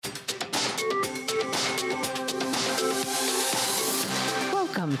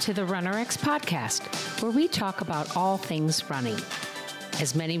to the RunnerX podcast, where we talk about all things running.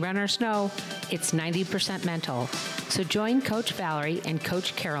 As many runners know, it's 90% mental. So join Coach Valerie and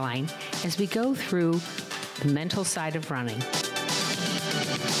Coach Caroline as we go through the mental side of running.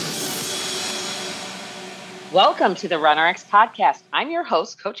 Welcome to the RunnerX podcast. I'm your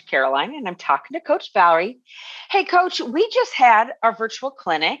host, Coach Caroline, and I'm talking to Coach Valerie. Hey, Coach, we just had our virtual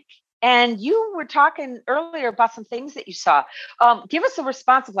clinic, and you were talking earlier about some things that you saw. Give us a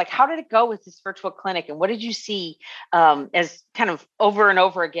response of how did it go with this virtual clinic, and what did you see as kind of over and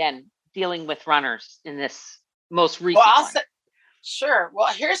over again dealing with runners in this most recent one? Sure.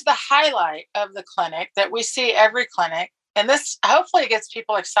 Well, here's the highlight of the clinic that we see every clinic, and this hopefully gets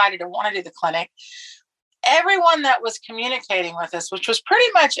people excited to want to do the clinic. Everyone that was communicating with us, which was pretty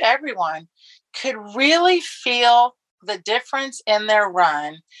much everyone, could really feel the difference in their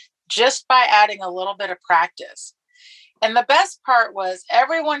run just by adding a little bit of practice. And the best part was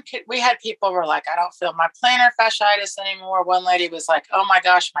we had people who were like, I don't feel my plantar fasciitis anymore. One lady was like, oh my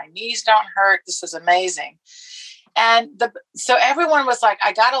gosh, my knees don't hurt. This is amazing. And so everyone was like,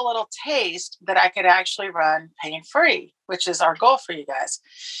 I got a little taste that I could actually run pain-free, which is our goal for you guys.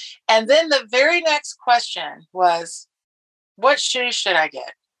 And then the very next question was, what shoes should I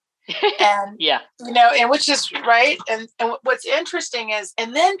get? And, and which is right. And what's interesting is,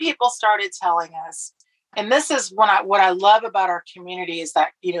 and then people started telling us, and this is what I love about our community is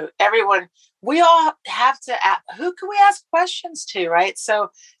that, everyone, we all have to ask, who can we ask questions to? Right. So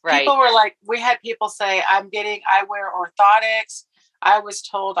people were like, we had people say, I wear orthotics. I was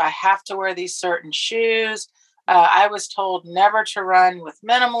told I have to wear these certain shoes. I was told never to run with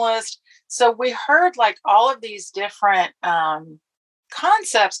minimalist. So we heard all of these different,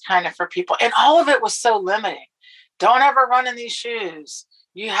 concepts kind of for people, and all of it was so limiting. Don't ever run in these shoes.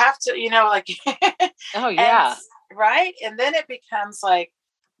 You have to, oh yeah. Right. And then it becomes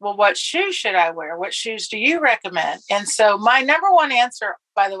well, what shoes should I wear? What shoes do you recommend? And so my number one answer,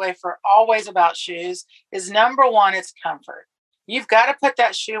 by the way, for always about shoes is number one, it's comfort. You've got to put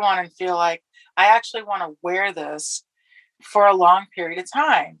that shoe on and feel like I actually want to wear this for a long period of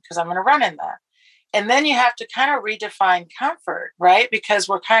time because I'm going to run in that. And then you have to kind of redefine comfort, right? Because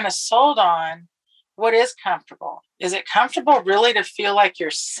we're kind of sold on what is comfortable. Is it comfortable really to feel like you're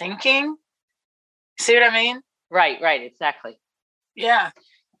sinking? See what I mean? Right, exactly. Yeah.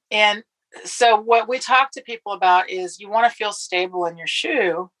 And so what we talk to people about is you want to feel stable in your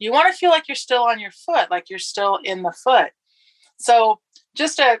shoe. You want to feel like you're still on your foot, like you're still in the foot. So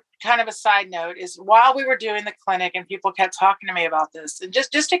just a kind of a side note is while we were doing the clinic and people kept talking to me about this, and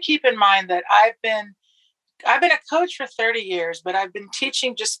just to keep in mind that I've been a coach for 30 years, but I've been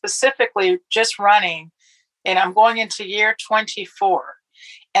teaching just specifically just running, and I'm going into year 24.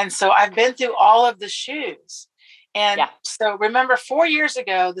 And so I've been through all of the shoes. And so remember 4 years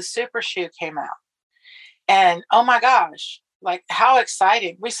ago, the Super Shoe came out, and oh my gosh, how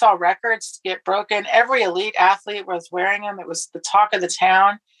exciting. We saw records get broken. Every elite athlete was wearing them. It was the talk of the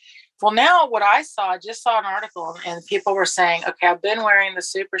town. Well, now what I just saw an article and people were saying, okay, I've been wearing the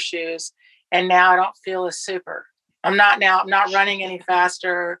Super Shoes and now I don't feel as super. I'm not running any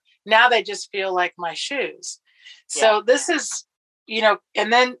faster. Now they just feel like my shoes. So this is,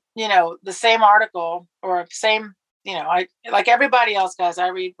 and then, the same article or same, I like everybody else, guys, I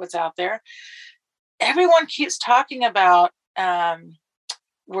read what's out there. Everyone keeps talking about,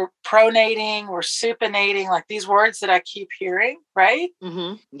 we're pronating, we're supinating, these words that I keep hearing, right?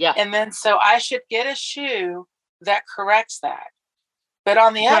 Mm-hmm. Yeah. And then so I should get a shoe that corrects that. But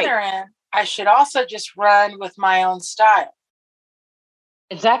on the other end, I should also just run with my own style.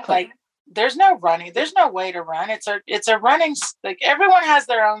 Exactly. There's no running. There's no way to run. It's a running, everyone has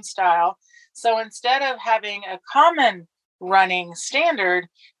their own style. So instead of having a common running standard,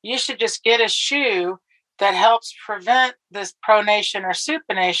 you should just get a shoe that helps prevent this pronation or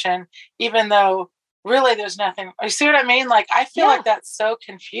supination, even though really there's nothing. You see what I mean? I feel like that's so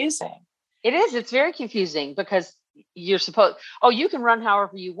confusing. It is. It's very confusing because you're you can run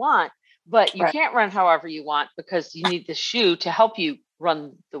however you want, but you can't run however you want because you need the shoe to help you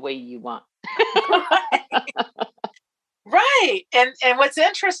run the way you want. Right. And what's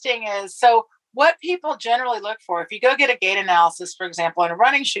interesting is, so what people generally look for, if you go get a gait analysis, for example, in a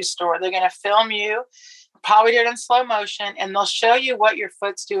running shoe store, they're going to film you, probably do it in slow motion, and they'll show you what your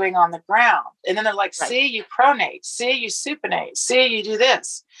foot's doing on the ground. And then they're like, see, you pronate, see, you supinate, see, you do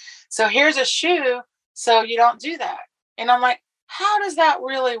this. So here's a shoe, so you don't do that. And I'm like, how does that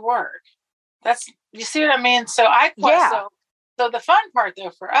really work? You see what I mean? So so the fun part though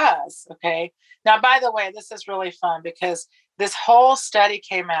for us, okay. Now, by the way, this is really fun because this whole study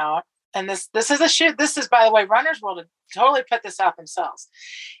came out and this is a shoe. This is, by the way, Runner's World totally put this out themselves.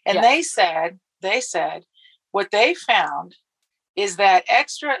 And they said what they found is that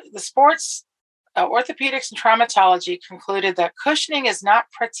the sports orthopedics and traumatology concluded that cushioning is not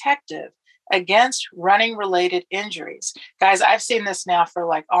protective against running related injuries. Guys, I've seen this now for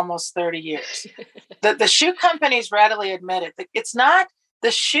like almost 30 years. The shoe companies readily admit it. It's not,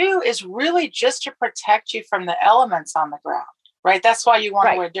 the shoe is really just to protect you from the elements on the ground, right? That's why you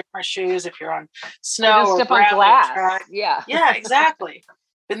want to wear different shoes if you're on snow or gravel or track. Yeah. Yeah, exactly.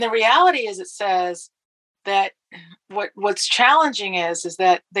 And the reality is, it says that what's challenging is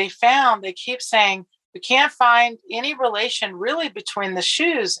that they keep saying we can't find any relation really between the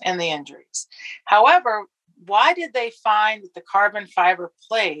shoes and the injuries. However, why did they find that the carbon fiber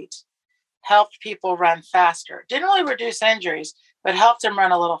plate helped people run faster? Didn't really reduce injuries, but helped them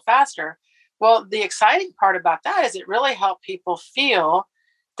run a little faster. Well, the exciting part about that is it really helped people feel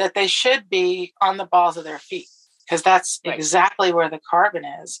that they should be on the balls of their feet, because that's exactly where the carbon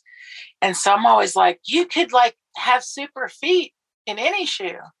is. And so I'm always like, you could like have super feet in any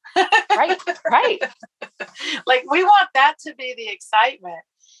shoe. Right. Like, we want that to be the excitement.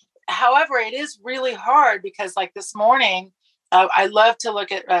 However, it is really hard because like this morning, I love to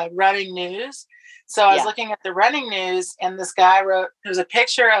look at running news. So I was looking at the running news, and this guy wrote, there's a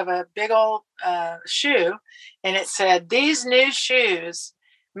picture of a big old shoe, and it said, "These new shoes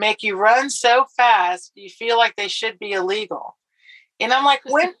make you run so fast you feel like they should be illegal." And I'm like,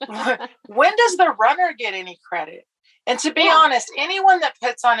 when does the runner get any credit? And to be honest, anyone that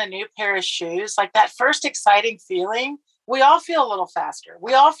puts on a new pair of shoes, like that first exciting feeling, we all feel a little faster.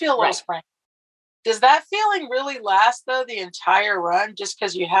 We all feel a little spring. Does that feeling really last, though, the entire run just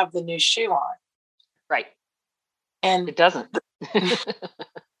because you have the new shoe on? Right. And it doesn't.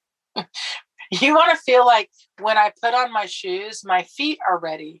 You want to feel like when I put on my shoes, my feet are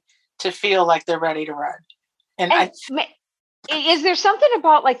ready to feel like they're ready to run. And is there something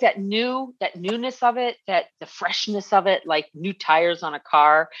about like that newness of it, that the freshness of it, like new tires on a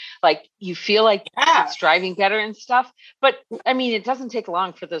car, like you feel like it's driving better and stuff? But I mean, it doesn't take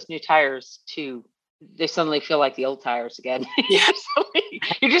long for those new tires they suddenly feel like the old tires again. Yeah.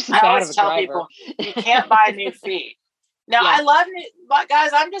 You're just as bad of a driver. People, you can't buy new feet. Now, I love guys,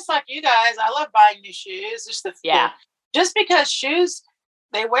 I'm just like you guys. I love buying new shoes. Just because shoes,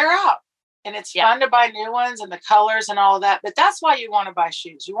 they wear out. And it's fun to buy new ones and the colors and all of that. But that's why you want to buy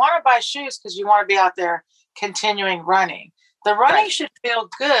shoes. You want to buy shoes because you want to be out there continuing running. The running should feel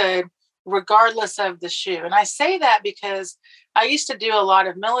good regardless of the shoe. And I say that because I used to do a lot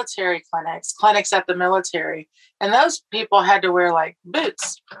of military clinics at the military. And those people had to wear like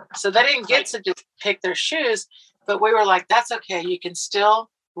boots. So they didn't get to just pick their shoes. But we were like, that's okay. You can still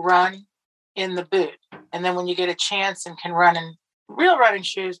run in the boot. And then when you get a chance and can run in real running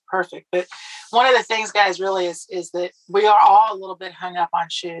shoes, perfect. But one of the things, guys, really is that we are all a little bit hung up on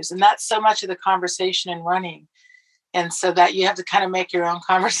shoes. And that's so much of the conversation in running. And so that you have to kind of make your own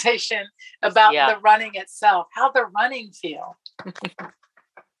conversation about the running itself, how the running feel.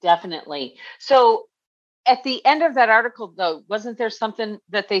 Definitely. So at the end of that article, though, wasn't there something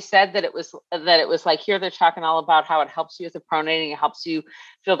that they said that it was like, here they're talking all about how it helps you with the pronating, it helps you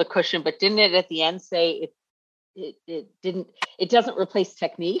feel the cushion, but didn't it at the end say it doesn't replace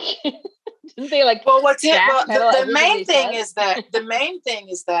technique? Didn't they like? Well, the main thing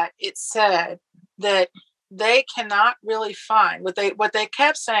is that it said that they cannot really find what they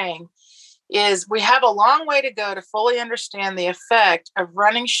kept saying is we have a long way to go to fully understand the effect of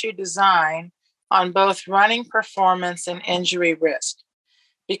running shoe design on both running performance and injury risk.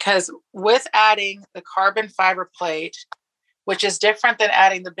 Because with adding the carbon fiber plate, which is different than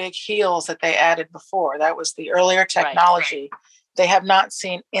adding the big heels that they added before, that was the earlier technology, they have not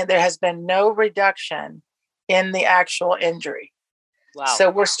seen, and there has been no reduction in the actual injury. Wow. So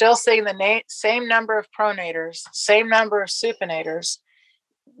we're still seeing the same number of pronators, same number of supinators,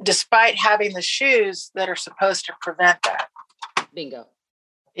 despite having the shoes that are supposed to prevent that. Bingo.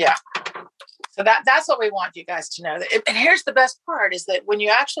 Yeah. So that's what we want you guys to know. And here's the best part is that when you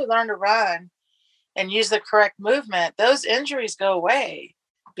actually learn to run and use the correct movement, those injuries go away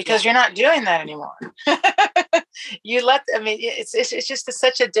because you're not doing that anymore. It's just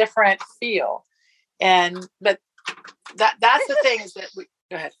such a different feel. But that's the thing is that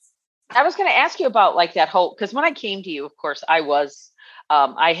go ahead. I was going to ask you about like that whole, because when I came to you, of course, I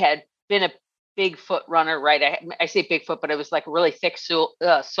had been a Bigfoot runner, right? I say Bigfoot, but it was like a really thick sole.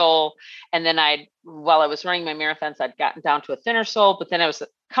 And then while I was running my marathons, I'd gotten down to a thinner sole, but then I was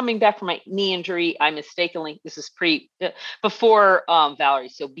coming back from my knee injury, I mistakenly, this is before Valerie,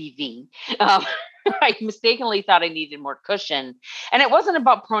 so BV, I mistakenly thought I needed more cushion. And it wasn't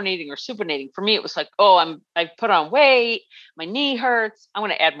about pronating or supinating. For me, it was like, I put on weight, my knee hurts, I'm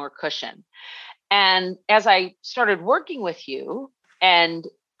going to add more cushion. And as I started working with you and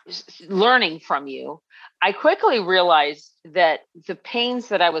learning from you, I quickly realized that the pains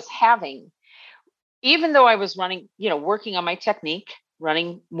that I was having, even though I was running, working on my technique,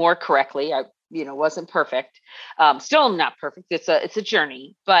 running more correctly, I, wasn't perfect. Still not perfect. It's a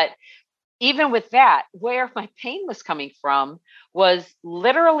journey. But even with that, where my pain was coming from was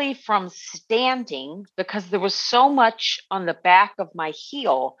literally from standing, because there was so much on the back of my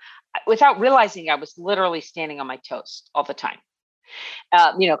heel. Without realizing, I was literally standing on my toes all the time.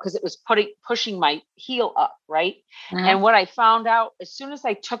 Because it was pushing my heel up, right? Mm-hmm. And what I found out, as soon as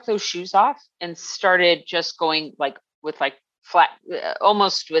I took those shoes off and started just going with flat,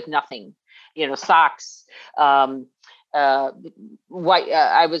 almost with nothing, socks, white.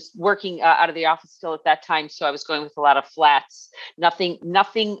 I was working out of the office still at that time, so I was going with a lot of flats.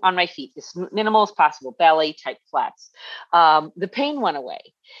 Nothing on my feet. As minimal as possible, ballet type flats. The pain went away.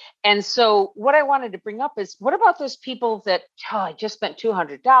 And so what I wanted to bring up is, what about those people that, I just spent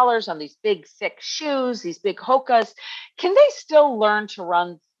 $200 on these big, thick shoes, these big Hokas. Can they still learn to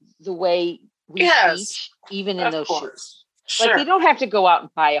run the way we teach, even in those shoes? Sure. Like, they don't have to go out and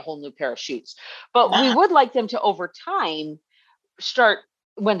buy a whole new pair of shoes, but we would like them to, over time, start,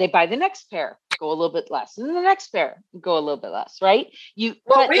 when they buy the next pair, go a little bit less, and the next pair, go a little bit less, right?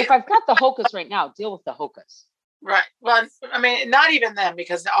 If I've got the Hokas right now, deal with the Hokas. Right. Well, I mean, not even them,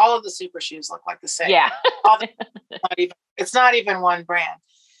 because all of the super shoes look like the same. Yeah. It's not even one brand.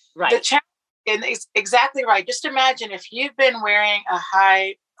 Right. The challenge, and it's exactly right. Just imagine if you've been wearing a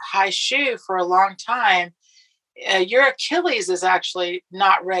high shoe for a long time, your Achilles is actually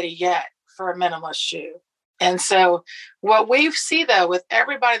not ready yet for a minimalist shoe. And so what we see, though, with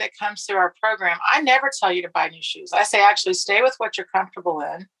everybody that comes through our program, I never tell you to buy new shoes. I say, actually, stay with what you're comfortable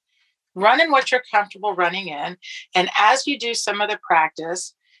in. Run in what you're comfortable running in. And as you do some of the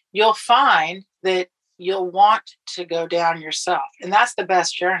practice, you'll find that you'll want to go down yourself. And that's the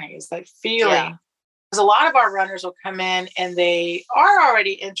best journey, is that feeling. Yeah. Because a lot of our runners will come in and they are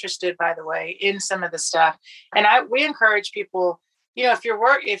already interested, by the way, in some of the stuff. And we encourage people,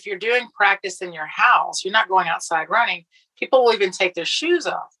 if you're doing practice in your house, you're not going outside running, people will even take their shoes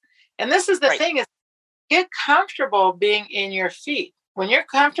off. And this is the thing, is get comfortable being in your feet. When you're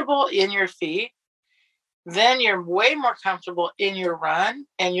comfortable in your feet, then you're way more comfortable in your run,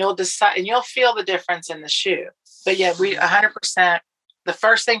 and you'll decide, and you'll feel the difference in the shoe. But yeah, we 100%, the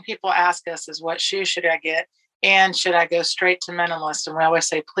first thing people ask us is, what shoe should I get? And should I go straight to minimalist? And we always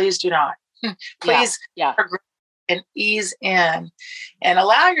say, please do not. Please and ease in and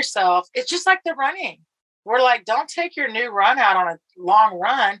allow yourself. It's just like the running. We're like, don't take your new run out on a long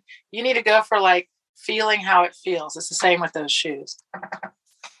run. You need to go for feeling how it feels. It's the same with those shoes.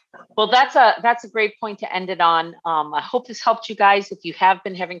 Well, that's a great point to end it on. I hope this helped you guys. If you have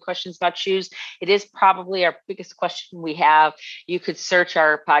been having questions about shoes, it is probably our biggest question we have. You could search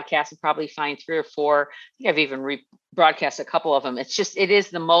our podcast and probably find 3 or 4. I think I've even rebroadcast a couple of them. It is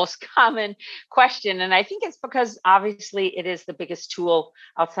the most common question. And I think it's because obviously it is the biggest tool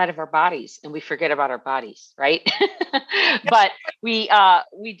outside of our bodies, and we forget about our bodies, right? But we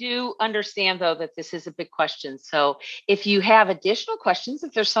do understand, though, that this is a big question. So if you have additional questions,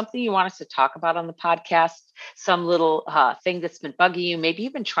 if there's something you want us to talk about on the podcast, some little thing that's been bugging you, maybe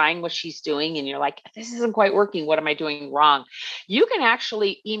you've been trying what she's doing and you're like, this isn't quite working, what am I doing wrong? You can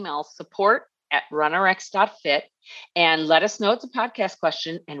actually email support@runrx.fit and let us know it's a podcast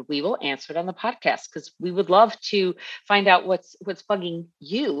question, and we will answer it on the podcast, because we would love to find out what's bugging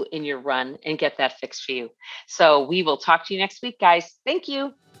you in your run and get that fixed for you. So we will talk to you next week, guys. Thank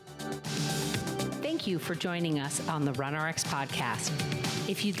you. Thank you for joining us on the RunRx podcast.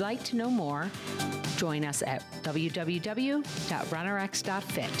 If you'd like to know more, join us at www.runrx.fit.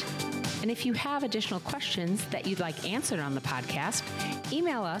 And if you have additional questions that you'd like answered on the podcast,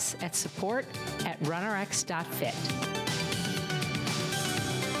 email us at support@runrx.fit.